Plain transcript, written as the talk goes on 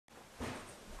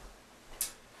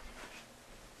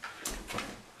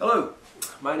Hello,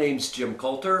 my name's Jim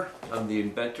Coulter. I'm the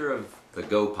inventor of the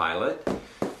GoPilot.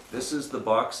 This is the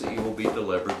box that you will be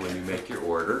delivered when you make your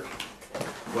order.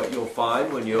 What you'll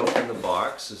find when you open the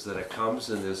box is that it comes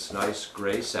in this nice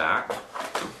gray sack.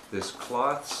 This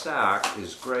cloth sack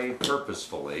is gray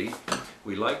purposefully.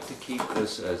 We like to keep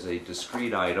this as a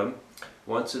discrete item.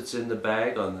 Once it's in the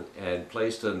bag and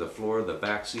placed on the floor of the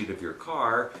back seat of your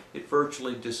car, it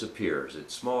virtually disappears.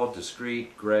 It's small,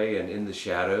 discreet, gray, and in the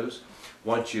shadows.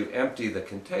 Once you empty the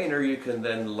container, you can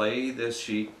then lay this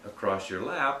sheet across your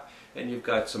lap and you've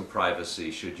got some privacy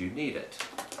should you need it.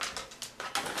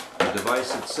 The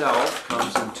device itself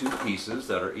comes in two pieces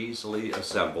that are easily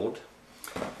assembled.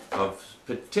 Of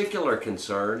particular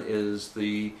concern is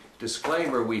the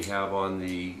disclaimer we have on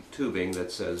the tubing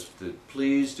that says that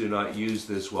please do not use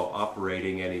this while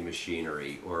operating any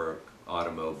machinery or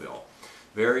automobile.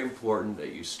 Very important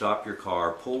that you stop your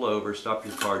car, pull over, stop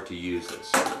your car to use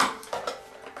this.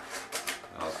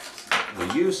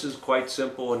 The use is quite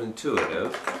simple and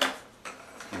intuitive.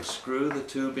 You screw the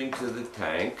tubing to the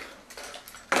tank,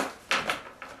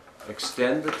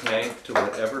 extend the tank to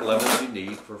whatever level you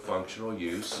need for functional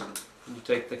use, and you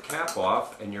take the cap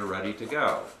off and you're ready to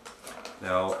go.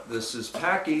 Now, this is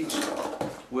packaged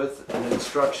with an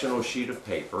instructional sheet of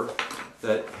paper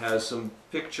that has some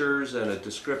pictures and a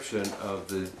description of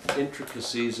the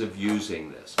intricacies of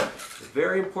using this. It's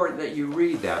very important that you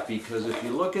read that, because if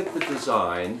you look at the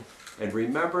design and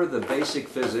remember the basic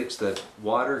physics that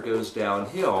water goes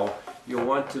downhill, you'll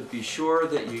want to be sure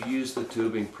that you use the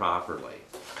tubing properly.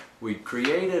 We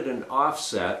created an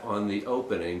offset on the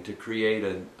opening to create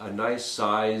a nice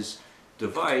size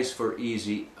device for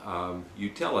easy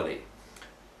utility.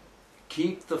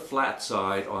 Keep the flat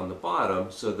side on the bottom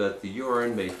so that the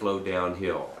urine may flow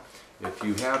downhill. If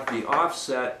you have the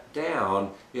offset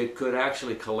down, it could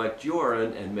actually collect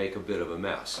urine and make a bit of a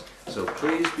mess. So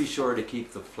please be sure to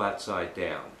keep the flat side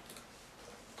down.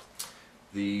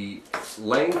 The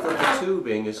length of the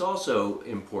tubing is also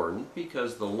important,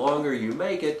 because the longer you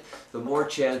make it, the more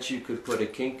chance you could put a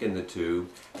kink in the tube,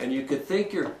 and you could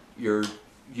think you're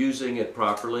using it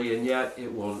properly, and yet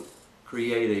it will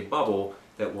create a bubble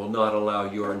that will not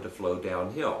allow urine to flow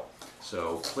downhill.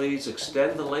 So please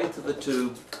extend the length of the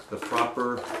tube the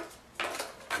proper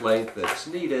length that's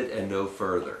needed and no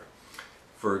further.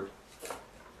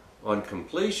 On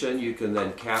completion, you can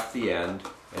then cap the end,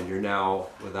 and you're now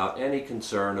without any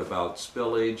concern about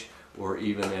spillage or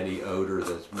even any odor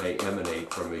that may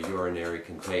emanate from a urinary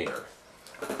container.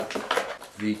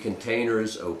 The container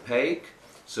is opaque,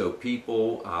 so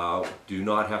people do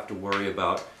not have to worry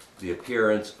about the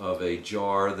appearance of a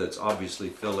jar that's obviously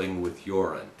filling with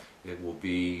urine. It will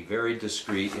be very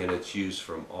discreet in its use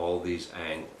from all these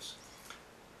angles.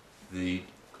 The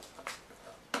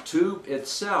tube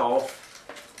itself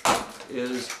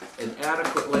is an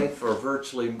adequate length for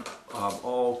virtually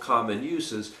all common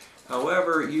uses.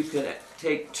 However, you can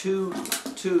take two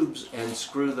tubes and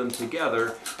screw them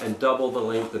together and double the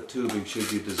length of tubing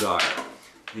should you desire.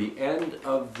 The end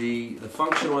of the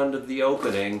functional end of the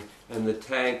opening and the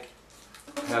tank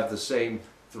have the same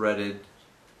threaded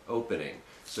opening.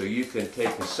 So you can take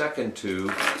a second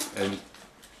tube and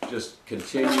just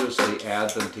continuously add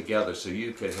them together, so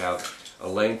you could have a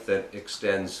length that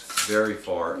extends very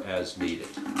far as needed.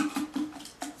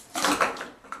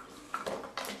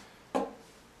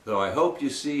 So I hope you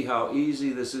see how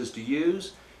easy this is to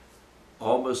use.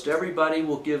 Almost everybody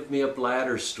will give me a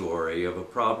bladder story of a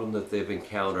problem that they've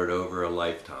encountered over a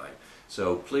lifetime.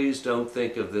 So please don't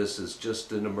think of this as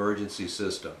just an emergency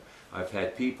system. I've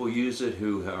had people use it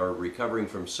who are recovering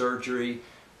from surgery,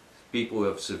 people who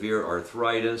have severe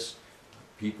arthritis,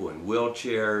 people in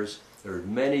wheelchairs. There are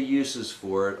many uses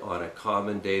for it on a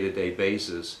common day-to-day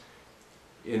basis,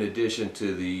 in addition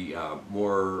to the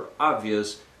more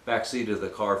obvious backseat of the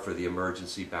car for the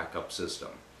emergency backup system.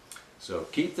 So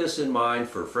keep this in mind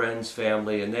for friends,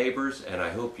 family, and neighbors, and I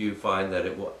hope you find that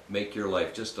it will make your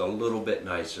life just a little bit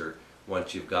nicer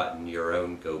once you've gotten your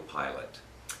own GoPilot.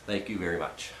 Thank you very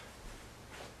much.